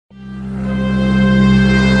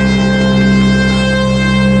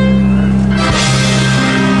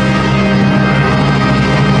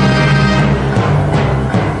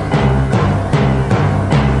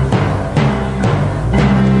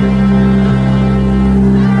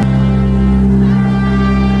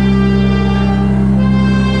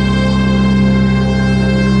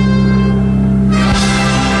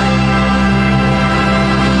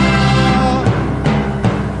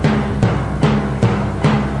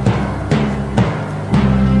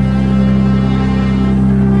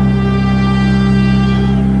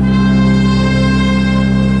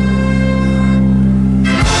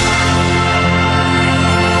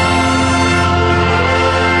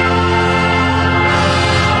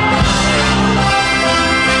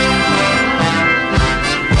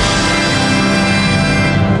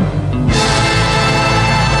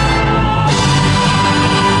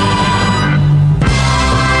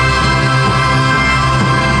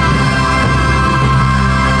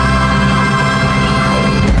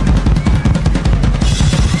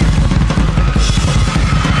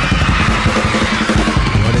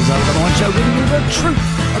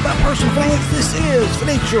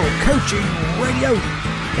Financial Coaching Radio.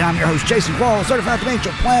 And I'm your host, Jason Qualls, certified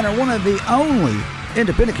financial planner, one of the only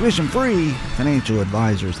independent commission-free financial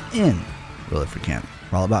advisors in Rutherford County.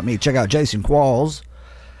 For all about me, check out Jason Qualls,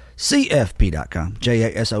 CFP.com,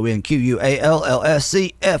 JasonQualls,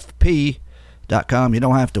 CFP.com. You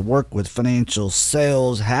don't have to work with financial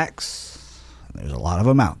sales hacks. There's a lot of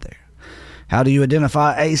them out there. How do you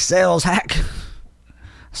identify a sales hack? I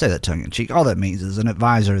say that tongue-in-cheek. All that means is an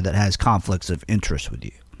advisor that has conflicts of interest with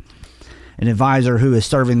you. An advisor who is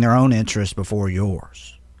serving their own interest before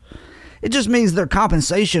yours. It just means their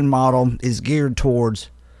compensation model is geared towards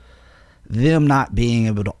them not being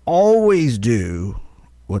able to always do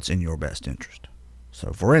what's in your best interest.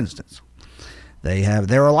 So, for instance,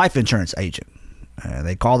 they're a life insurance agent.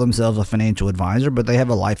 They call themselves a financial advisor, but they have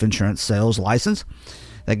a life insurance sales license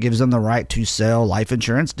that gives them the right to sell life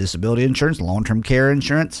insurance, disability insurance, long-term care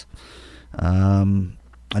insurance,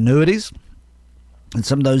 annuities. And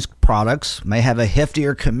some of those products may have a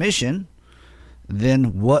heftier commission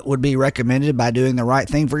than what would be recommended by doing the right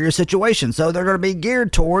thing for your situation. So they're going to be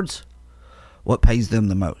geared towards what pays them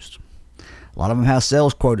the most. A lot of them have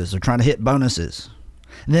sales quotas. They're trying to hit bonuses.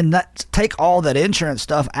 And then take all that insurance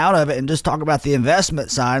stuff out of it and just talk about the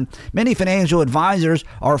investment side. Many financial advisors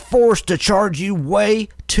are forced to charge you way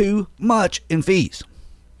too much in fees.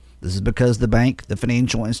 This is because the bank, the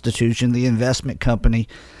financial institution, the investment company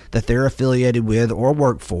that they're affiliated with or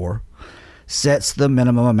work for sets the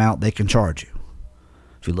minimum amount they can charge you.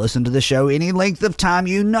 If you listen to the show any length of time,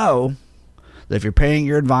 you know that if you're paying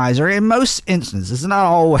your advisor, in most instances, it's not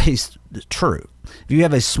always true. If you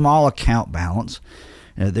have a small account balance,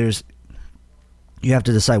 you have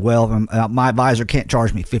to decide, well, my advisor can't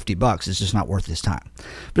charge me $50. It's just not worth his time.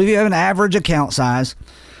 But if you have an average account size,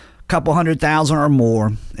 a couple $100,000 or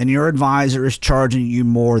more, and your advisor is charging you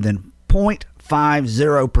more than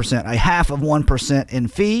 0.50%, a half of 1% in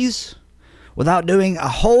fees, without doing a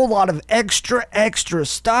whole lot of extra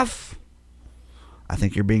stuff, I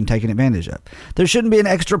think you're being taken advantage of. There shouldn't be an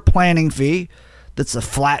extra planning fee that's a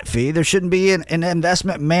flat fee. There shouldn't be an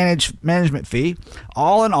investment management fee.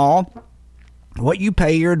 All in all, what you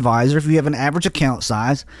pay your advisor, if you have an average account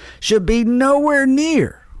size, should be nowhere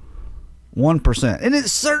near 1%. And it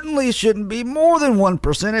certainly shouldn't be more than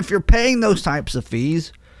 1%. If you're paying those types of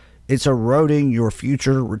fees, it's eroding your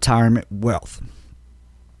future retirement wealth.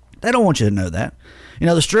 They don't want you to know that. You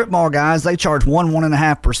know, the strip mall guys, they charge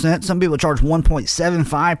 1.5%. Some people charge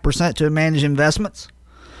 1.75% to manage investments.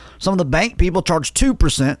 Some of the bank people charge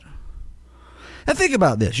 2%. And think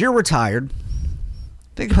about this. You're retired.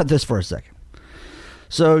 Think about this for a second.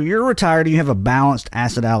 So you're retired and you have a balanced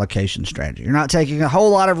asset allocation strategy. You're not taking a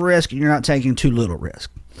whole lot of risk and you're not taking too little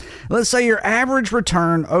risk. Let's say your average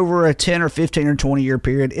return over a 10 or 15 or 20 year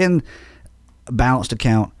period in a balanced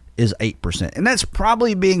account is 8%. And that's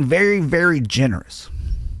probably being very, very generous.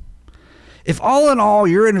 If all in all,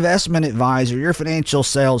 your investment advisor, your financial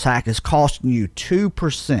sales hack is costing you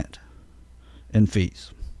 2% in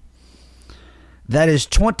fees, that is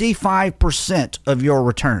 25% of your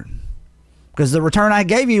return. Because the return I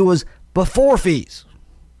gave you was before fees.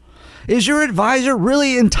 Is your advisor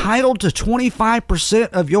really entitled to 25%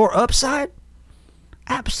 of your upside?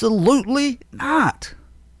 Absolutely not.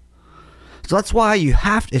 So that's why you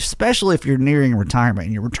have to, especially if you're nearing retirement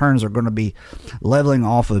and your returns are going to be leveling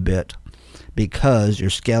off a bit because you're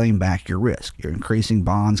scaling back your risk. You're increasing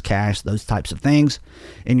bonds, cash, those types of things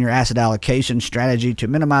in your asset allocation strategy to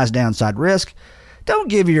minimize downside risk. Don't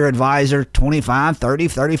give your advisor 25, 30,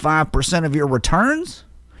 35% of your returns.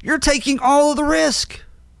 You're taking all of the risk.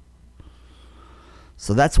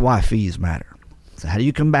 So that's why fees matter. So how do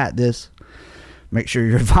you combat this? Make sure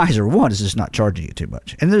your advisor, one, is just not charging you too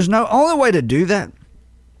much. And there's no only way to do that,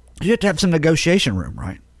 you have to have some negotiation room,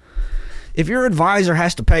 right? If your advisor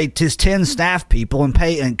has to pay his 10 staff people and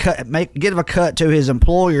give a cut to his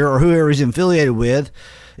employer or whoever he's affiliated with,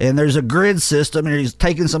 and there's a grid system and he's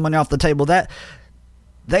taking some money off the table, that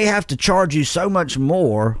they have to charge you so much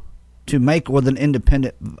more to make what an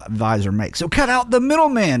independent advisor makes. So cut out the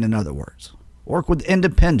middleman, in other words. Work with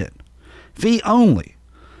independent, fee-only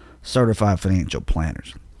certified financial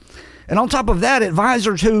planners. And on top of that,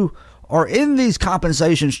 advisors who are in these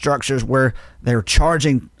compensation structures where they're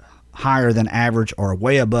charging higher than average or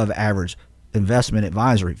way above average investment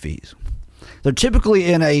advisory fees, they're typically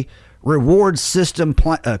in a reward system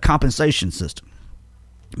compensation system.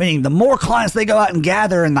 Meaning the more clients they go out and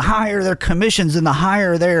gather and the higher their commissions and the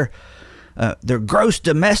higher their gross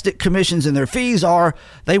domestic commissions and their fees are,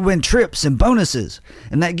 they win trips and bonuses.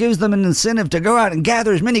 And that gives them an incentive to go out and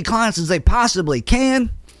gather as many clients as they possibly can.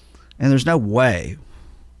 And there's no way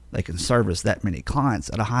they can service that many clients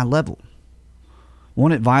at a high level.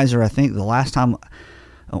 One advisor, I think the last time,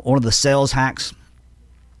 one of the sales hacks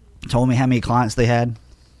told me how many clients they had.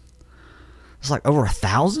 It's like over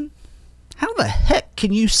 1,000. How the heck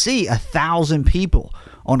can you see 1,000 people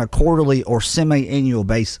on a quarterly or semi-annual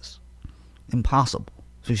basis? Impossible.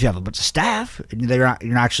 So if you have a bunch of staff and you're not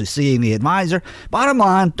actually seeing the advisor, bottom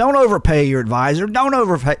line, don't overpay your advisor. Don't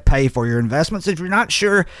overpay for your investments. If you're not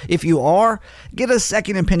sure if you are, get a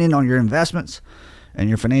second opinion on your investments and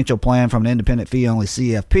your financial plan from an independent fee-only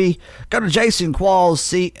CFP. Go to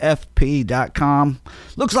jasonquallscfp.com.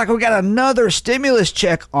 Looks like we got another stimulus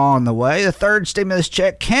check on the way. The third stimulus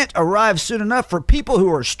check can't arrive soon enough for people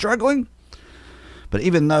who are struggling. But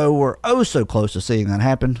even though we're so close to seeing that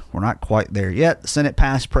happen, we're not quite there yet. The Senate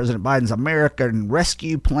passed President Biden's American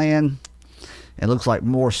Rescue Plan. It looks like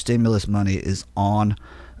more stimulus money is on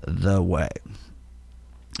the way.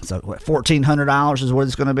 So $1,400 is what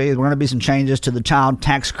it's going to be. There's going to be some changes to the child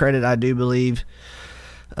tax credit, I do believe.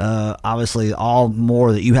 Obviously, all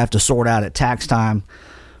more that you have to sort out at tax time.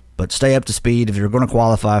 But stay up to speed if you're going to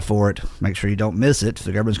qualify for it. Make sure you don't miss it. If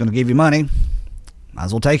the government's going to give you money, might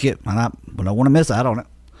as well take it. I don't want to miss out on it.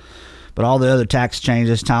 But all the other tax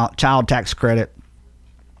changes, child tax credit,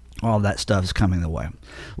 all of that stuff is coming the way.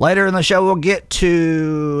 Later in the show, we'll get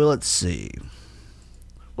to, let's see,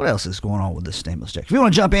 what else is going on with this stimulus check? If you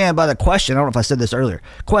want to jump in by the question, I don't know if I said this earlier,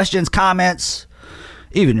 questions, comments,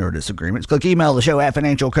 even your disagreements, click email the show at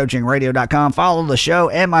financialcoachingradio.com. Follow the show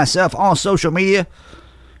and myself on social media.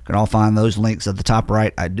 You can all find those links at the top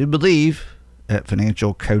right, I do believe, at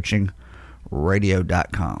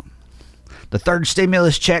financialcoachingradio.com. The third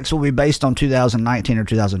stimulus checks will be based on 2019 or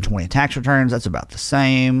 2020 tax returns. That's about the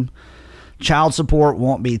same. Child support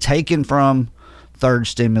won't be taken from third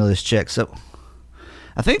stimulus checks. So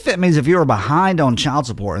I think that means if you were behind on child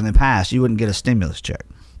support in the past, you wouldn't get a stimulus check.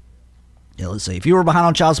 Yeah, let's see. If you were behind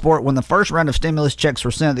on child support when the first round of stimulus checks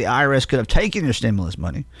were sent, the IRS could have taken your stimulus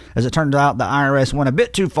money. As it turned out, the IRS went a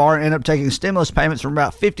bit too far and ended up taking stimulus payments from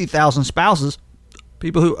about 50,000 spouses,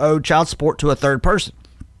 people who owed child support to a third person.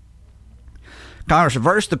 Congress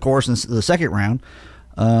reversed the course in the second round.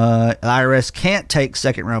 The IRS can't take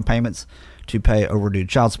second round payments to pay overdue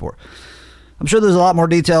child support. I'm sure there's a lot more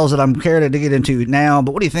details that I'm scared to get into now,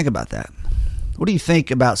 but what do you think about that? What do you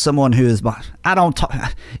think about someone who is,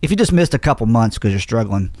 if you just missed a couple months because you're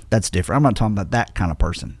struggling, that's different. I'm not talking about that kind of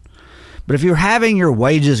person. But if you're having your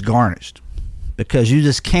wages garnished because you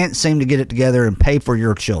just can't seem to get it together and pay for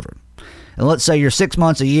your children, and let's say you're 6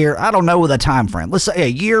 months, a year, I don't know with a time frame, let's say a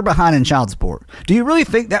year behind in child support, do you really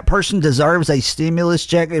think that person deserves a stimulus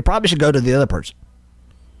check? It probably should go to the other person.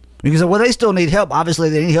 Because, well, they still need help. Obviously,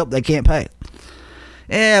 they need help. They can't pay.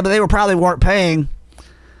 Yeah, but they probably weren't paying.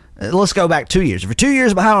 Let's go back 2 years. If you're 2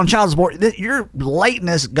 years behind on child support, your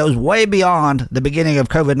lateness goes way beyond the beginning of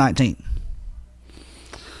COVID-19.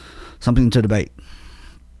 Something to debate.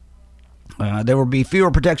 There will be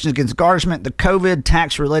fewer protections against garnishment. The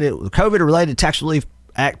COVID-related tax relief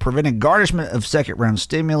act prevented garnishment of second-round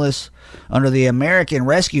stimulus. Under the American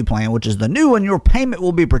Rescue Plan, which is the new one, your payment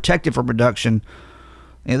will be protected from reduction.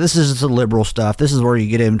 This is the liberal stuff. This is where you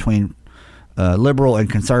get in between liberal and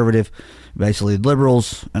conservative. Basically,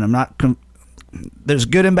 liberals, and there's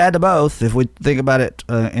good and bad to both if we think about it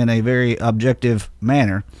in a very objective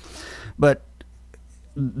manner. But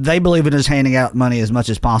they believe in just handing out money as much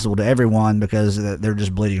as possible to everyone because they're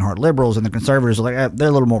just bleeding heart liberals, and the conservatives are they're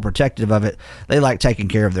a little more protective of it. They like taking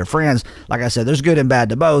care of their friends. Like I said, there's good and bad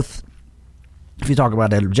to both if you talk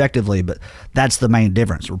about it objectively, but that's the main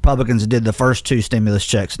difference. Republicans did the first two stimulus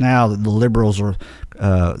checks. Now the liberals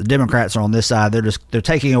the Democrats are on this side. They're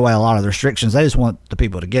taking away a lot of the restrictions. They just want the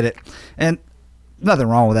people to get it, and nothing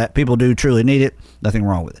wrong with that. People do truly need it. Nothing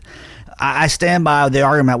wrong with it. I stand by the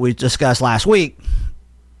argument we discussed last week,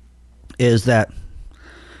 is that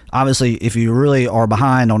obviously if you really are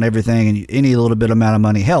behind on everything and any little bit amount of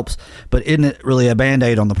money helps, but isn't it really a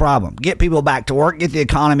Band-Aid on the problem? Get people back to work, get the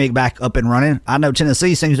economy back up and running. I know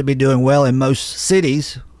Tennessee seems to be doing well in most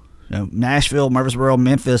cities. Nashville, Murfreesboro,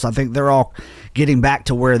 Memphis, I think they're all getting back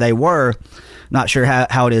to where they were. Not sure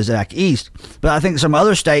how it is back east, but I think some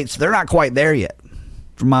other states, they're not quite there yet.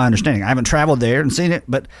 From my understanding, I haven't traveled there and seen it,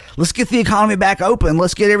 but let's get the economy back open.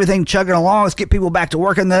 Let's get everything chugging along. Let's get people back to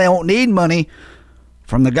work, and then they won't need money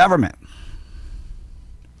from the government.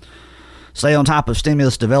 Stay on top of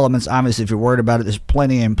stimulus developments. Obviously, if you're worried about it, there's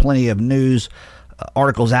plenty of news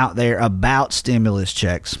articles out there about stimulus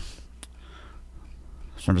checks.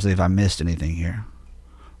 I'm trying to see if I missed anything here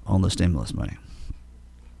on the stimulus money.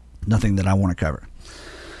 Nothing that I want to cover.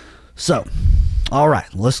 So, all right,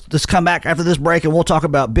 let's come back after this break, and we'll talk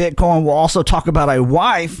about Bitcoin. We'll also talk about a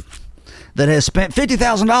wife that has spent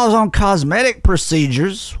 $50,000 on cosmetic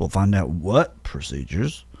procedures. We'll find out what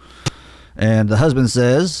procedures. And the husband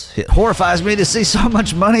says, it horrifies me to see so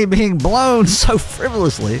much money being blown so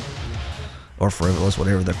frivolously. Or frivolous,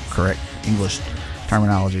 whatever the correct English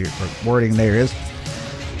terminology or wording there is.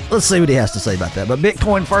 Let's see what he has to say about that. But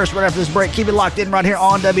Bitcoin first, right after this break. Keep it locked in right here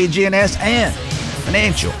on WGNS and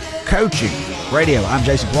Financial Coaching Radio. I'm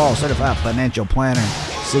Jason Qualls, certified financial planner.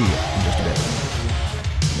 See you in just a bit.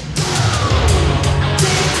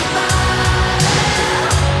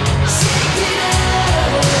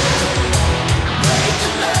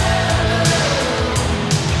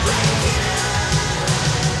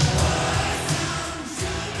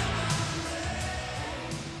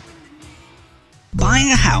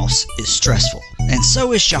 Buying a house is stressful, and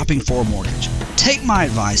so is shopping for a mortgage. Take my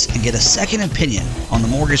advice and get a second opinion on the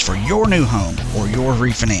mortgage for your new home or your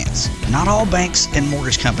refinance. Not all banks and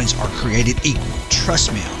mortgage companies are created equal.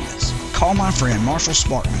 Trust me on this. Call my friend Marshall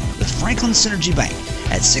Sparkman with Franklin Synergy Bank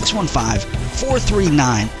at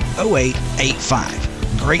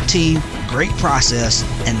 615-439-0885. Great team, great process,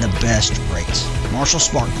 and the best rates. Marshall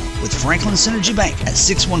Sparkman with Franklin Synergy Bank at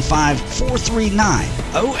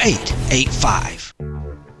 615-439-0885.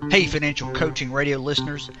 Hey, Financial Coaching Radio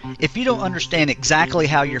listeners. If you don't understand exactly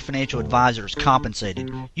how your financial advisor is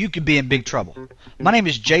compensated, you could be in big trouble. My name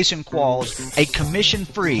is Jason Qualls, a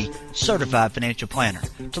commission-free certified financial planner.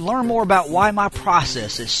 To learn more about why my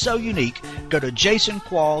process is so unique, go to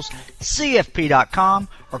jasonquallscfp.com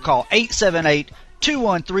or call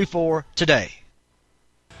 878-2134 today.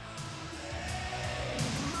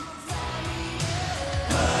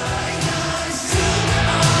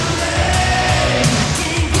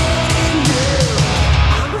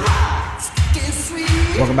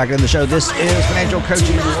 Welcome back to the show. This is Financial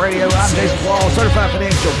Coaching Radio. I'm Jason Qualls, certified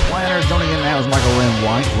financial planner. Joining in now is Michael Lynn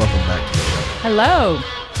White. Welcome back to the show. Hello.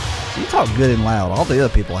 So you talk good and loud. All the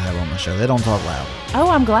other people I have on the show, they don't talk loud. Oh,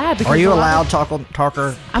 I'm glad. Are you a loud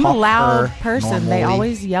talker? I'm a loud person. Normally? They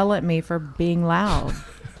always yell at me for being loud,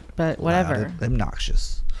 but whatever. Loud,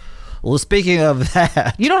 obnoxious. Well, speaking of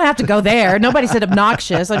that. You don't have to go there. Nobody said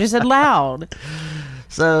obnoxious. I just said loud.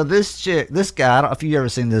 So this guy, I don't know if you've ever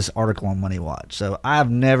seen this article on Money Watch. So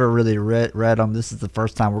I've never really read them. This is the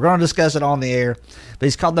first time. We're going to discuss it on the air. But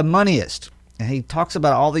he's called The Moneyist. And he talks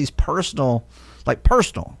about all these personal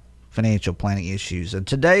financial planning issues. And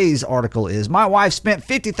today's article is, my wife spent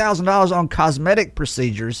 $50,000 on cosmetic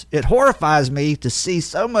procedures. It horrifies me to see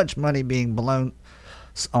so much money being blown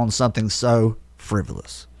on something so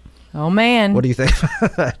frivolous. Oh, man. What do you think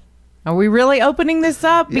about that? Are we really opening this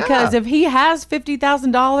up? Because Yeah. if he has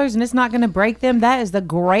 $50,000 and it's not going to break them, that is the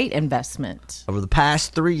great investment. Over the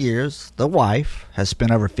past 3 years, the wife has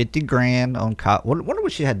spent over $50,000 on wonder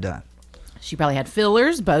what she had done. She probably had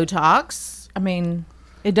fillers, Botox. I mean,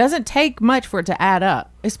 it doesn't take much for it to add up,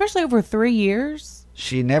 especially over 3 years.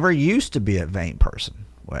 She never used to be a vain person.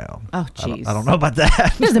 Well, Oh, jeez. I don't know about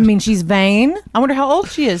that. Doesn't mean she's vain. I wonder how old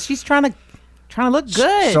she is. She's trying to look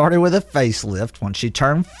good. Started with a facelift when she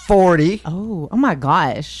turned 40, Oh my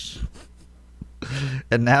gosh.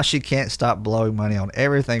 and now she can't stop blowing money on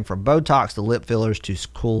everything from Botox to lip fillers to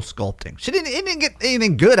cool sculpting. She didn't get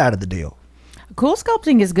anything good out of the deal. Cool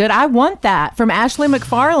sculpting is good. I want that from Ashley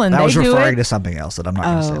McFarland. That was They do referring it. to something else that I'm not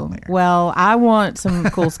going to say on there. Well, I want some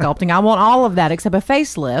cool sculpting. I want all of that except a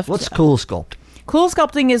facelift. What's cool sculpting? Cool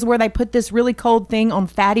sculpting is where they put this really cold thing on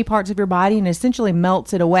fatty parts of your body and essentially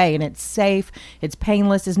melts it away, and it's safe, it's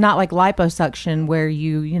painless. It's not like liposuction where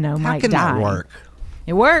you How might can die. that work?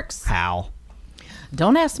 It works. How?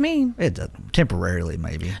 Don't ask me. It doesn't. Temporarily,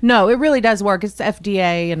 maybe. No, it really does work. It's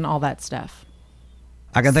FDA and all that stuff.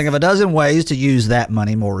 I can think of a dozen ways to use that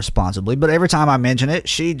money more responsibly, but every time I mention it,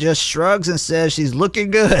 she just shrugs and says she's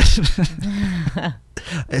looking good.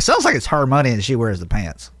 It sounds like it's her money and she wears the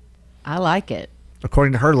pants. I like it.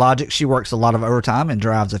 According to her logic, she works a lot of overtime and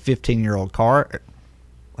drives a 15-year-old car.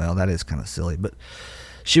 Well, that is kind of silly, but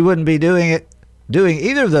she wouldn't be doing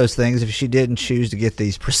either of those things if she didn't choose to get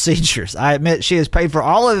these procedures. I admit she has paid for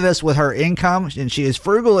all of this with her income, and she is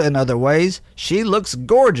frugal in other ways. She looks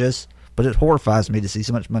gorgeous, but it horrifies me to see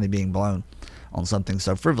so much money being blown on something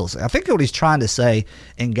so frivolous. I think what he's trying to say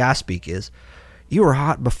in guy speak is, you were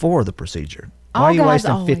hot before the procedure. Why are you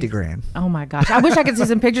wasting $50,000? Oh my gosh! I wish I could see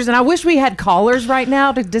some pictures, and I wish we had callers right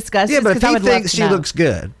now to discuss. Yeah, this, but if 'cause I he would love thinks to she know. looks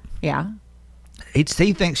good, Yeah. he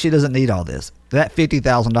thinks she doesn't need all this. That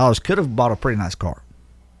 $50,000 could have bought a pretty nice car.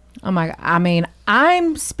 Oh my! I mean,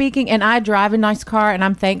 I'm speaking, and I drive a nice car, and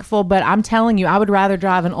I'm thankful. But I'm telling you, I would rather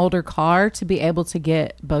drive an older car to be able to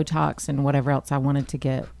get Botox and whatever else I wanted to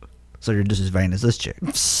get. So you're just as vain as this chick.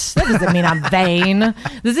 That doesn't mean I'm vain.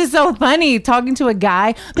 This is so funny talking to a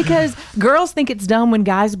guy because girls think it's dumb when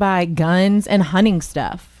guys buy guns and hunting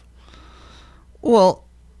stuff. Well,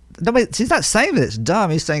 he's not saying that it's dumb.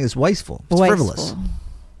 He's saying it's wasteful. It's frivolous.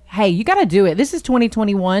 Hey, you got to do it. This is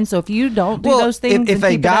 2021, so if you don't do those things, if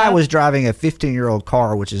a guy was driving a 15-year-old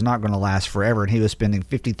car, which is not going to last forever, and he was spending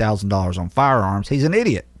 $50,000 on firearms, he's an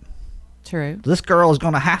idiot. True. This girl is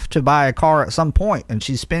going to have to buy a car at some point, and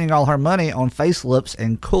she's spending all her money on facelifts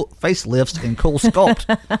and cool sculpt.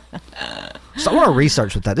 So I want to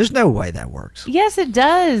research with that. There's no way that works. Yes, it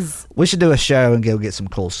does. We should do a show and go get some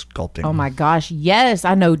cool sculpting. Oh my gosh, yes,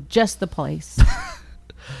 I know just the place.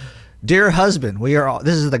 Dear husband,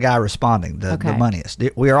 this is the guy responding, the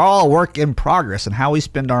moneyest. We are all a work in progress, and how we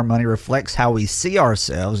spend our money reflects how we see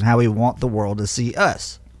ourselves and how we want the world to see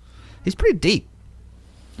us. He's pretty deep.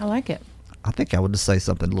 I like it. I think I would just say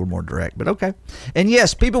something a little more direct, but okay. And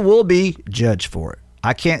yes, people will be judged for it.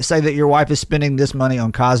 I can't say that your wife is spending this money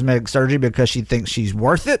on cosmetic surgery because she thinks she's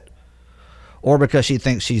worth it or because she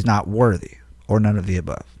thinks she's not worthy or none of the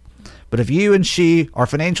above. But if you and she are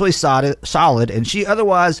financially solid and she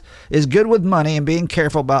otherwise is good with money and being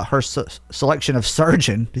careful about her selection of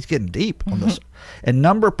surgeon, he's getting deep on this, and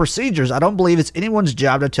number of procedures, I don't believe it's anyone's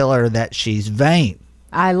job to tell her that she's vain.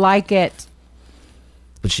 I like it.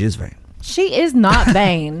 But she is vain. She is not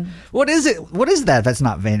vain. What is it? What is that? That's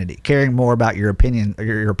not vanity. Caring more about your opinion or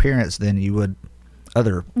your appearance than you would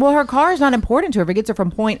other. Well, her car is not important to her. If it gets her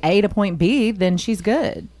from point A to point B, then she's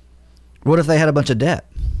good. What if they had a bunch of debt?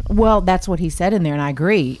 Well, that's what he said in there, and I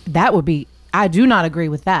agree. That would be. I do not agree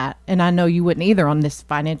with that, and I know you wouldn't either on this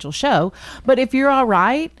financial show. But if you're all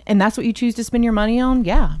right, and that's what you choose to spend your money on,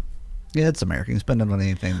 yeah. Yeah, it's American. Spend it on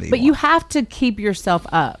anything that you But want. you have to keep yourself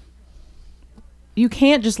up. You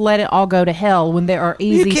can't just let it all go to hell when there are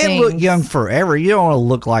easy things. You can't look young forever. You don't want to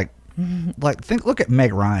look like look at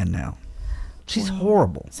Meg Ryan now. She's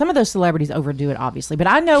horrible. Some of those celebrities overdo it, obviously, but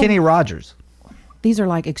I know Kenny Rogers. These are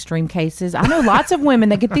like extreme cases. I know lots of women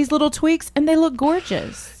that get these little tweaks and they look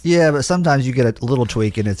gorgeous. Yeah, but sometimes you get a little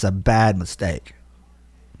tweak and it's a bad mistake.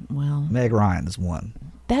 Well, Meg Ryan is one.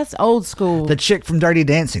 That's old school. The chick from Dirty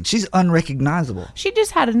Dancing. She's unrecognizable. She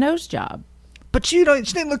just had a nose job. But she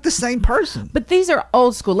didn't look the same person. But these are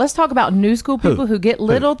old school. Let's talk about new school people who get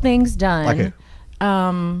little things done. Like who?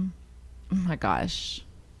 Oh my gosh,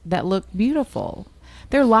 that look beautiful.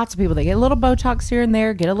 There are lots of people that get a little Botox here and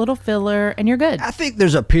there, get a little filler, and you're good. I think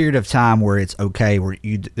there's a period of time where it's okay, where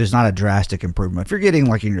there's not a drastic improvement. If you're getting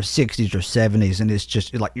like in your 60s or 70s, and it's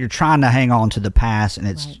just like you're trying to hang on to the past, and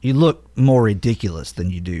it's you look more ridiculous than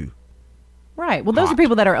you do. Right. Well, those are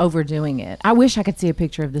people that are overdoing it. I wish I could see a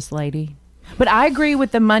picture of this lady. But I agree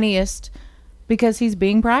with the moneyest because he's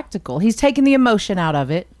being practical. He's taking the emotion out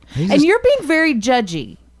of it. And you're being very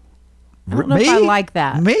judgy. I don't know if I like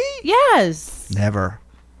that. Me? Yes. Never.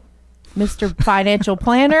 Mr. Financial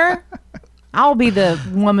Planner. I'll be the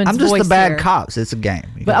woman's voice. I'm just the bad here. cops. It's a game.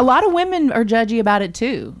 But a lot of women are judgy about it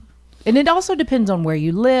too. And it also depends on where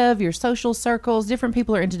you live, your social circles. Different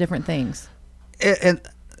people are into different things. And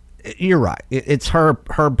you're right. It's her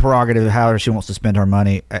prerogative, however she wants to spend her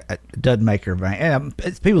money. It doesn't make her vain. And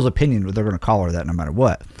it's people's opinion, they're going to call her that no matter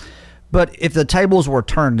what. But if the tables were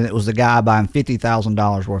turned and it was the guy buying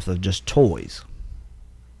 $50,000 worth of just toys,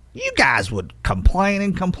 you guys would complain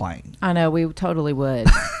and complain. I know, we totally would.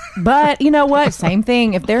 But you know what? Same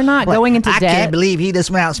thing. If they're not going into debt. I can't believe he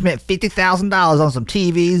just went out and spent $50,000 on some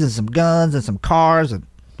TVs and some guns and some cars. And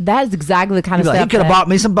that's exactly the kind of stuff. He could have bought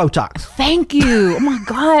me some Botox. Thank you. Oh my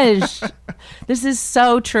gosh. This is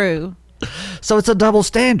so true. So it's a double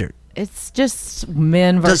standard. It's just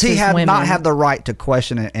men versus women. Does he not have the right to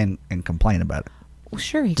question it and complain about it? Well,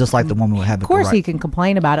 sure. Just like the woman would have. Of course, he can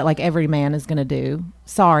complain about it like every man is going to do.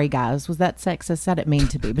 Sorry, guys. Was that sexist? I didn't mean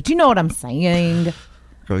to be. But you know what I'm saying.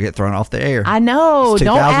 Go get thrown off the air. I know. It's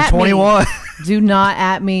Don't at me. 2021. Do not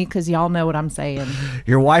at me because y'all know what I'm saying.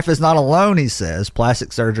 Your wife is not alone, he says.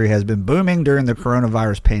 Plastic surgery has been booming during the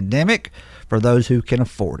coronavirus pandemic for those who can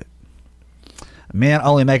afford it. Men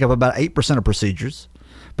only make up about 8% of procedures,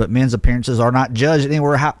 but men's appearances are not judged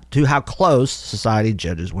anywhere how close society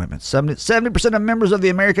judges women. 70% of members of the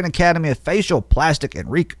American Academy of Facial, Plastic, and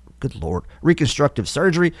Reconstructive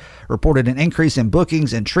Surgery reported an increase in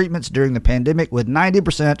bookings and treatments during the pandemic, with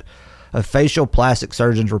 90% of facial plastic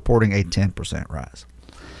surgeons reporting a 10% rise.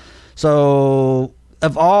 So,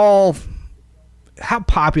 how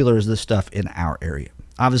popular is this stuff in our area?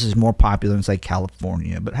 Obviously, it's more popular in, say,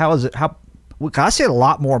 California, but how is it? I see a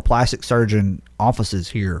lot more plastic surgeon offices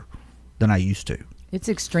here than I used to. It's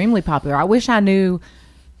extremely popular. I wish I knew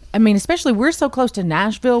I mean, especially we're so close to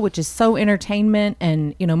Nashville, which is so entertainment.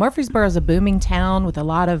 And, you know, Murfreesboro is a booming town with a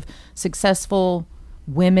lot of successful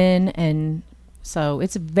women. And so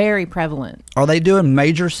it's very prevalent. Are they doing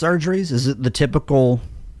major surgeries? Is it the typical...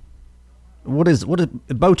 What is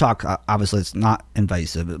Botox? Obviously, it's not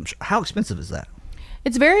invasive. How expensive is that?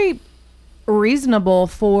 It's very reasonable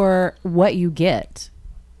for what you get.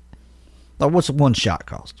 Like, what's one shot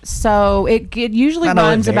cost? So it usually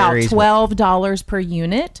runs about $12 per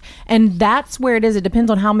unit, and that's where it is. It depends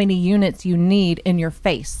on how many units you need in your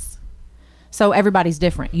face. So everybody's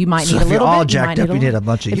different. You might need a little bit. If you're all jacked up, you need a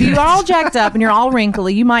bunch of units. If you're all jacked up and you're all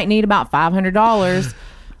wrinkly, you might need about $500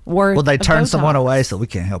 worth. Will they turn Botox. Someone away so we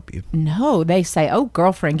can't help you? No, they say, "Oh,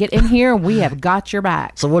 girlfriend, get in here. We have got your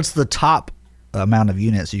back." So what's the top amount of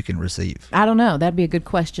units you can receive? I don't know. That'd be a good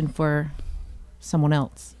question for someone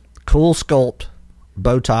else. Cool Sculpt,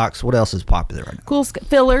 Botox. What else is popular right now? Cool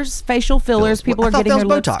fillers, facial fillers. People are getting their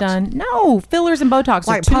lips Botox. done. No, fillers and Botox.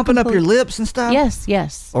 Like pumping up your lips and stuff?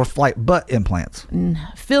 Yes. Or like butt implants?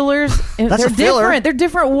 Fillers. That's they're a filler. Different. They're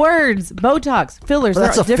different words. Botox, fillers. Well,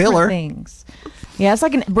 that's they're a different filler. things. Yeah, it's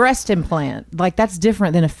like a breast implant. Like that's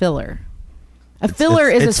different than a filler. A filler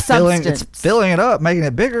is a substance. It's filling it up, making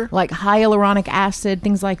it bigger. Like hyaluronic acid,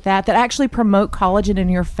 things like that actually promote collagen in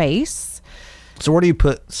your face. So where do you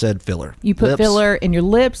put said filler? You put Lips? filler in your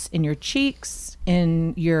lips, in your cheeks,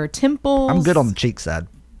 in your temples. I'm good on the cheek side.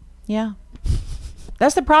 Yeah.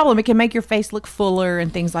 That's the problem. It can make your face look fuller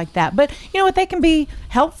and things like that. But you know what? They can be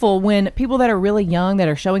helpful when people that are really young, that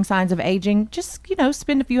are showing signs of aging, just, you know,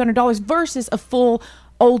 spend a few $100s versus a full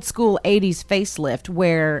old school 80s facelift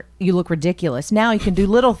where you look ridiculous. Now you can do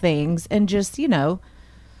little things and just, you know,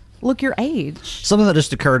 look your age. Something that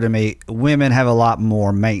just occurred to me, women have a lot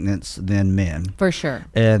more maintenance than men. For sure.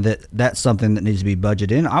 And that's something that needs to be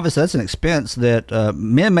budgeted in. Obviously, that's an expense that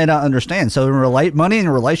men may not understand. So money in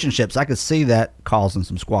relationships, I could see that causing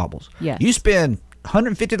some squabbles. Yes. You spend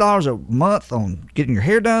 $150 a month on getting your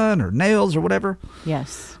hair done or nails or whatever.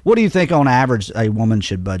 Yes. What do you think on average a woman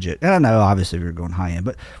should budget? And I know obviously you're going high end,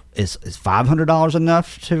 but is $500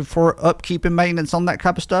 enough for upkeep and maintenance on that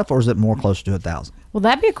type of stuff, or is it more close to $1,000? Well,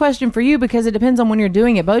 that'd be a question for you because it depends on when you're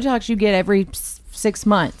doing it. Botox you get every 6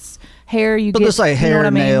 months. Hair you get. But let's say hair, you know what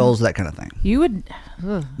I mean? nails, that kind of thing. You would.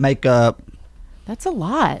 Makeup. That's a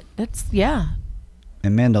lot. Yeah.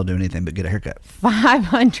 And men don't do anything but get a haircut.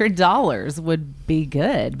 $500 would be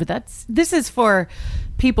good, but this is for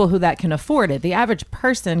people who that can afford it. The average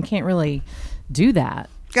person can't really do that.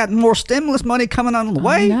 Got more stimulus money coming on the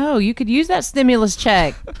way. No, you could use that stimulus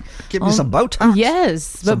check. Give me some Botox.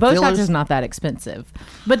 Yes, but Botox fillers. Is not that expensive.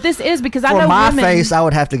 But this is because I know for my women, face, I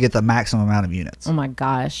would have to get the maximum amount of units. Oh my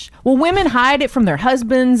gosh! Well, women hide it from their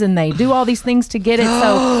husbands, and they do all these things to get it.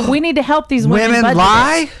 So we need to help these women. Women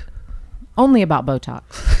lie. Only about Botox.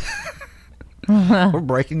 We're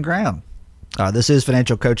breaking ground. All right, this is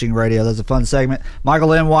Financial Coaching Radio. That's a fun segment. Michael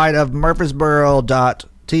Lynn White of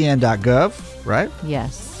Murfreesboro.tn.gov, right?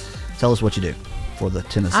 Yes. Tell us what you do for the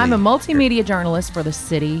Tennessee. I'm a multimedia journalist for the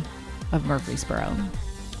city of Murfreesboro.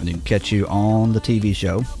 And you can catch you on the TV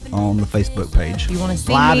show, on the Facebook page. You want to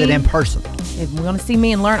see live me? and in person. If you want to see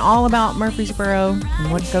me and learn all about Murfreesboro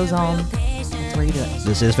and what goes on, that's where you do it.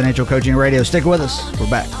 This is Financial Coaching Radio. Stick with us. We're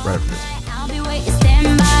back right after this. I'll be waiting,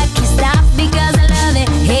 stand by, can't stop because I love it.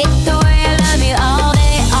 Hate the way I love you all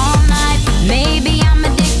day, all night. Maybe I'm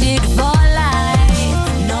addicted for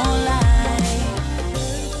life, no lie.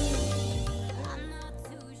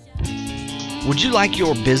 Would you like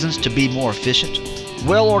your business to be more efficient?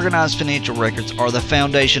 Well-organized financial records are the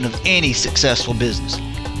foundation of any successful business.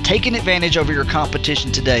 Taking advantage over your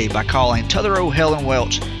competition today by calling Tutherow, Hell &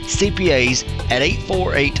 Welch CPAs at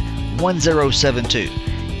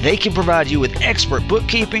 848-1072. They can provide you with expert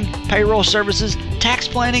bookkeeping, payroll services, tax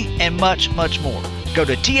planning, and much, much more. Go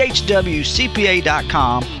to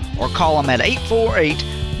thwcpa.com or call them at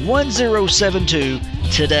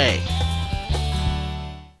 848-1072 today.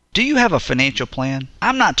 Do you have a financial plan?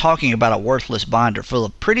 I'm not talking about a worthless binder full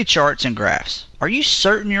of pretty charts and graphs. Are you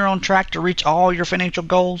certain you're on track to reach all your financial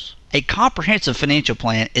goals? A comprehensive financial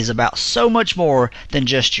plan is about so much more than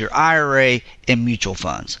just your IRA and mutual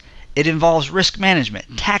funds. It involves risk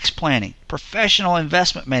management, tax planning, professional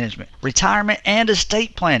investment management, retirement, and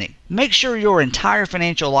estate planning. Make sure your entire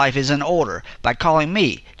financial life is in order by calling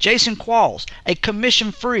me, Jason Qualls, a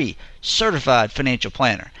commission-free certified financial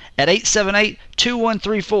planner, at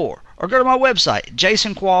 878-2134, or go to my website,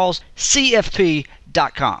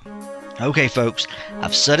 jasonquallscfp.com. Okay, folks,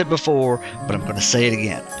 I've said it before, but I'm going to say it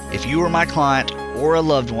again. If you were my client or a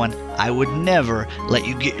loved one, I would never let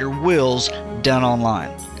you get your wills done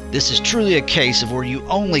online. This is truly a case of where you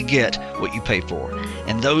only get what you pay for,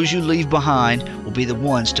 and those you leave behind will be the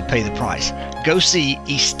ones to pay the price. Go see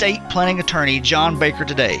estate planning attorney John Baker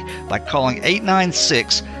today by calling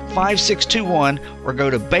 896-5621 or go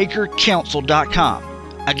to bakercounsel.com.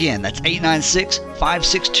 Again, that's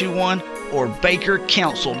 896-5621 or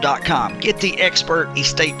bakercounsel.com. Get the expert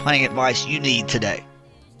estate planning advice you need today.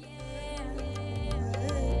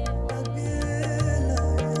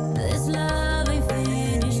 This love ain't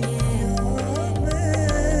finished yet.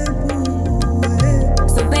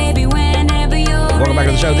 So baby, whenever you're Welcome back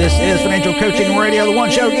to the show. This is Financial Coaching Radio, the one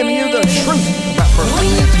show giving you the truth about personal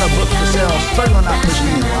finance. No books for sale. Certainly not pushing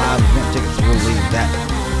any live event tickets. We'll leave that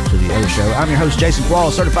to the other show. I'm your host, Jason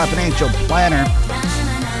Qualls, certified financial planner.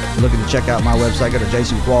 If you're looking to check out my website, go to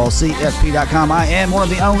jasonquallscfp.com. I am one of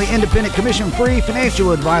the only independent, commission-free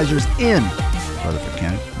financial advisors in Rutherford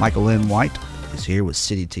County. Michael Lynn White is here with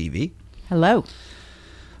City TV. Hello.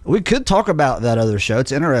 We could talk about that other show.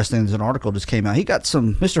 It's interesting. There's an article just came out.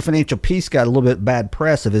 Mr. Financial Peace got a little bit bad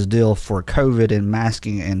press of his deal for COVID and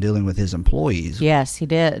masking and dealing with his employees. Yes, he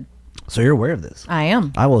did. So you're aware of this? I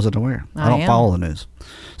am. I wasn't aware. I don't follow the news.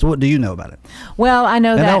 So what do you know about it? Well, I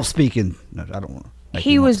know And I that don't speak in. No, I don't want to.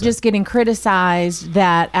 he was just getting criticized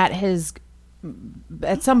that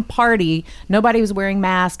at some party nobody was wearing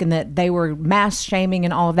masks and that they were mask shaming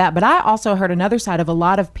and all of that. But I also heard another side of a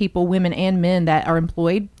lot of people, women and men, that are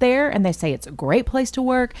employed there, and they say it's a great place to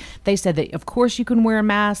work. They said that of course you can wear a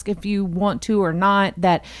mask if you want to or not,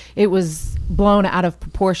 that it was blown out of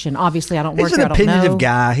proportion. Obviously I don't work He's there. an I don't know. opinionative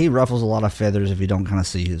guy. He ruffles a lot of feathers if you don't kind of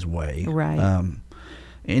see his way. Right.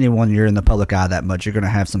 Anyone you're in the public eye that much, you're going to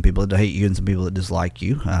have some people that hate you and some people that dislike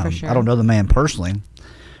you. For sure. I don't know the man personally.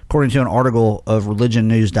 According to an article of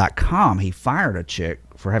religionnews.com, he fired a chick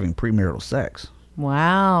for having premarital sex.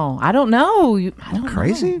 Wow. I don't know. I don't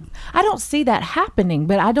Crazy? know. I don't see that happening,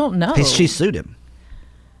 but I don't know. She sued him.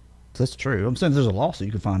 That's true. I'm saying there's a lawsuit.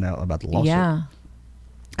 You can find out about the lawsuit. Yeah.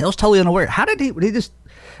 I was totally unaware. How did he just...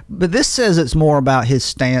 But this says it's more about his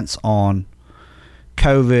stance on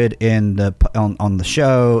COVID on the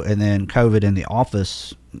show, and then COVID in the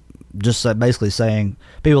office. Just basically saying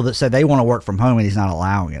people that say they want to work from home and he's not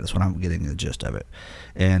allowing it. That's what I'm getting the gist of it.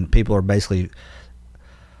 And people are basically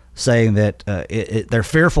saying that they're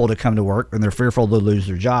fearful to come to work and they're fearful to lose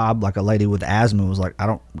their job. Like a lady with asthma was like,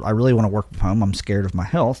 I really want to work from home. I'm scared of my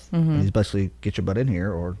health. Mm-hmm. And he's basically, get your butt in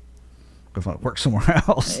here or go work somewhere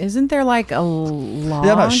else. Isn't there like a law?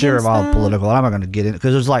 Yeah, I'm not sure against of all that? political. I'm not going to get in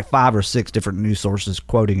because there's like 5 or 6 different news sources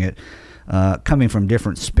quoting it, coming from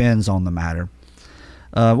different spins on the matter.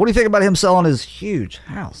 What do you think about him selling his huge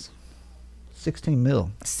house? $16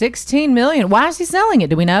 million. $16 million. Why is he selling it?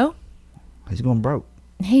 Do we know? He's going broke.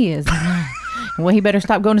 He is. Well, he better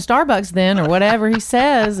stop going to Starbucks then, or whatever he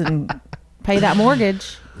says, and pay that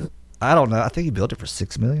mortgage. I don't know. I think he built it for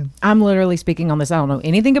 $6 million. I'm literally speaking on this. I don't know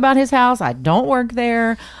anything about his house. I don't work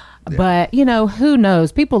there. Yeah. But, who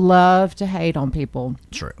knows? People love to hate on people.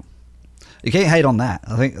 True. You can't hate on that.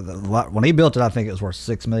 I think when he built it, I think it was worth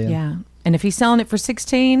 $6 million. Yeah. And if he's selling it for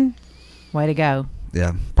 16, way to go.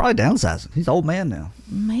 Yeah. Probably downsizing. He's an old man now.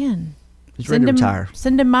 Man. He's ready to retire.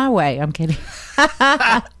 Send him my way. I'm kidding.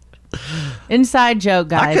 Inside joke,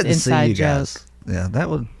 guys. I couldn't Inside see you joke. guys. Yeah, I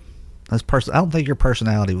don't think your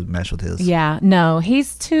personality would mesh with his. Yeah, no,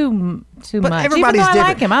 he's too But much. Even everybody's though I different.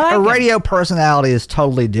 like him. I like a him. radio personality is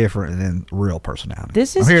totally different than real personality.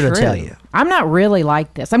 This is I'm here true. to tell you. I'm not really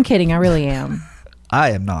like this. I'm kidding. I really am.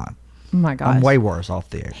 I am not. Oh my gosh. I'm way worse off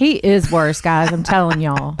the air. He is worse, guys. I'm telling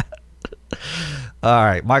y'all. All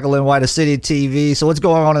right, Michael Lynn White of City TV. So what's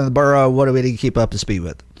going on in the borough? What do we need to keep up to speed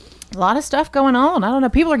with? A lot of stuff going on. I don't know.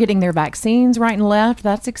 People are getting their vaccines right and left.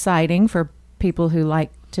 That's exciting for people who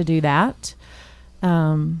like to do that.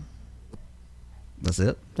 That's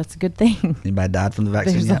it? That's a good thing. Anybody died from the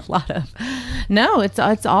vaccine There's yet? a lot of. No,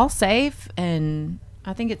 it's all safe, and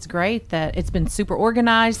I think it's great that it's been super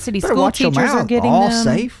organized. City Better school watch your teachers are mouth. getting all them.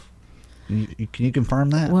 safe? Can you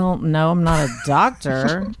confirm that? Well, no, I'm not a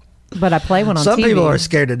doctor, but I play one on Some TV. people are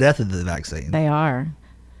scared to death of the vaccine. They are.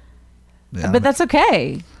 Yeah. But that's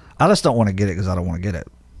okay. I just don't want to get it because I don't want to get it.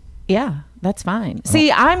 Yeah, that's fine. See,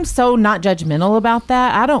 I'm so not judgmental about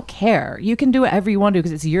that. I don't care. You can do whatever you want to do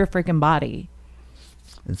because it's your freaking body.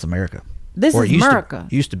 It's America. This Or is it used America.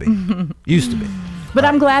 Used to be. Used to be. But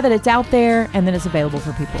I'm glad that it's out there and that it's available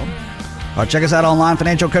for people. All right, check us out online,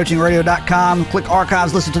 financialcoachingradio.com. Click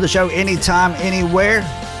archives, listen to the show anytime, anywhere.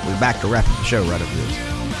 We'll be back to wrap up the show right after this.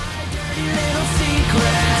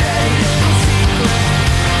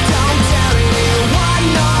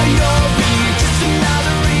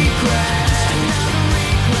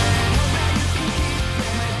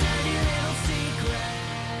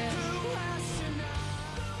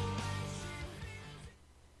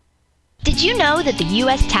 Did you know that the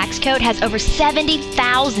U.S. tax code has over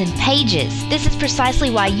 70,000 pages? This is precisely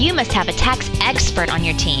why you must have a tax expert on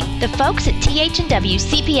your team. The folks at TH&W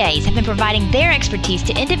CPAs have been providing their expertise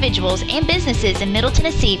to individuals and businesses in Middle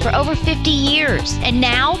Tennessee for over 50 years. And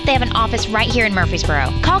now they have an office right here in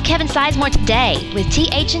Murfreesboro. Call Kevin Sizemore today with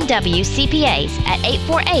TH&W CPAs at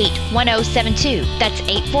 848-1072. That's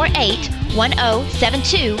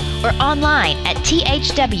 848-1072 or online at thwcpa.com.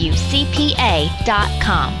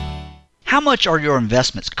 How much are your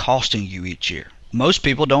investments costing you each year? Most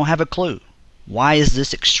people don't have a clue. Why is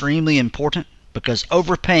this extremely important? Because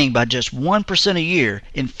overpaying by just 1% a year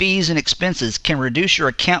in fees and expenses can reduce your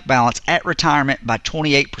account balance at retirement by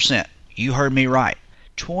 28%. You heard me right.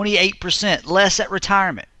 28% less at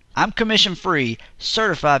retirement. I'm commission-free,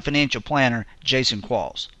 certified financial planner Jason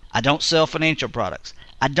Qualls. I don't sell financial products.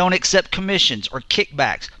 I don't accept commissions or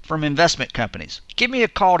kickbacks from investment companies. Give me a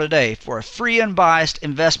call today for a free unbiased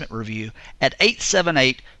investment review at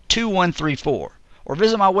 878-2134 or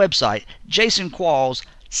visit my website,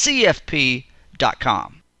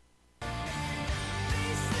 jasonquallscfp.com.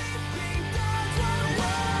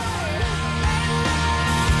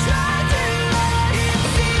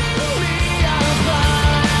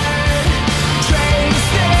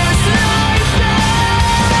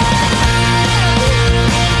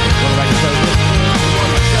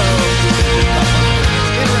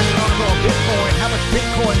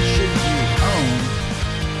 Bitcoin should you own?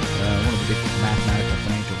 One of the big mathematical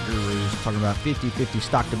financial gurus talking about 50-50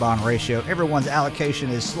 stock to bond ratio. Everyone's allocation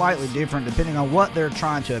is slightly different depending on what they're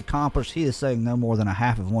trying to accomplish. He is saying no more than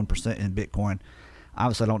 0.5% in Bitcoin.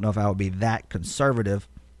 Obviously, I don't know if I would be that conservative.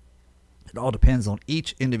 It all depends on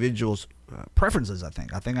each individual's preferences, I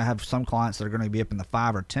think. I have some clients that are going to be up in the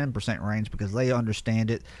 5 or 10% range because they understand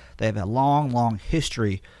it. They have a long, long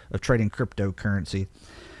history of trading cryptocurrency.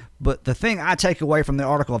 But the thing I take away from the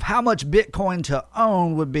article of how much Bitcoin to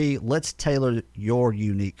own would be, let's tailor your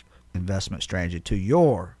unique investment strategy to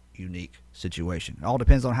your unique situation. It all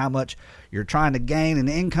depends on how much you're trying to gain an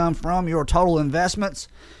income from your total investments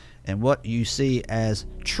and what you see as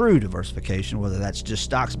true diversification, whether that's just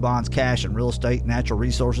stocks, bonds, cash, and real estate, natural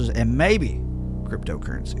resources, and maybe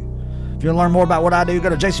cryptocurrency. If you want to learn more about what I do, go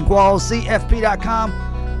to jasonquallscfp.com.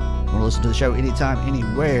 Want to listen to the show anytime,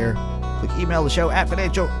 anywhere, click email the show at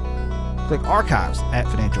financial. Click archives at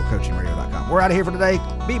financialcoachingradio.com. We're out of here for today.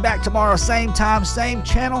 Be back tomorrow, same time, same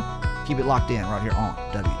channel. Keep it locked in right here on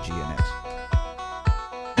WGNS.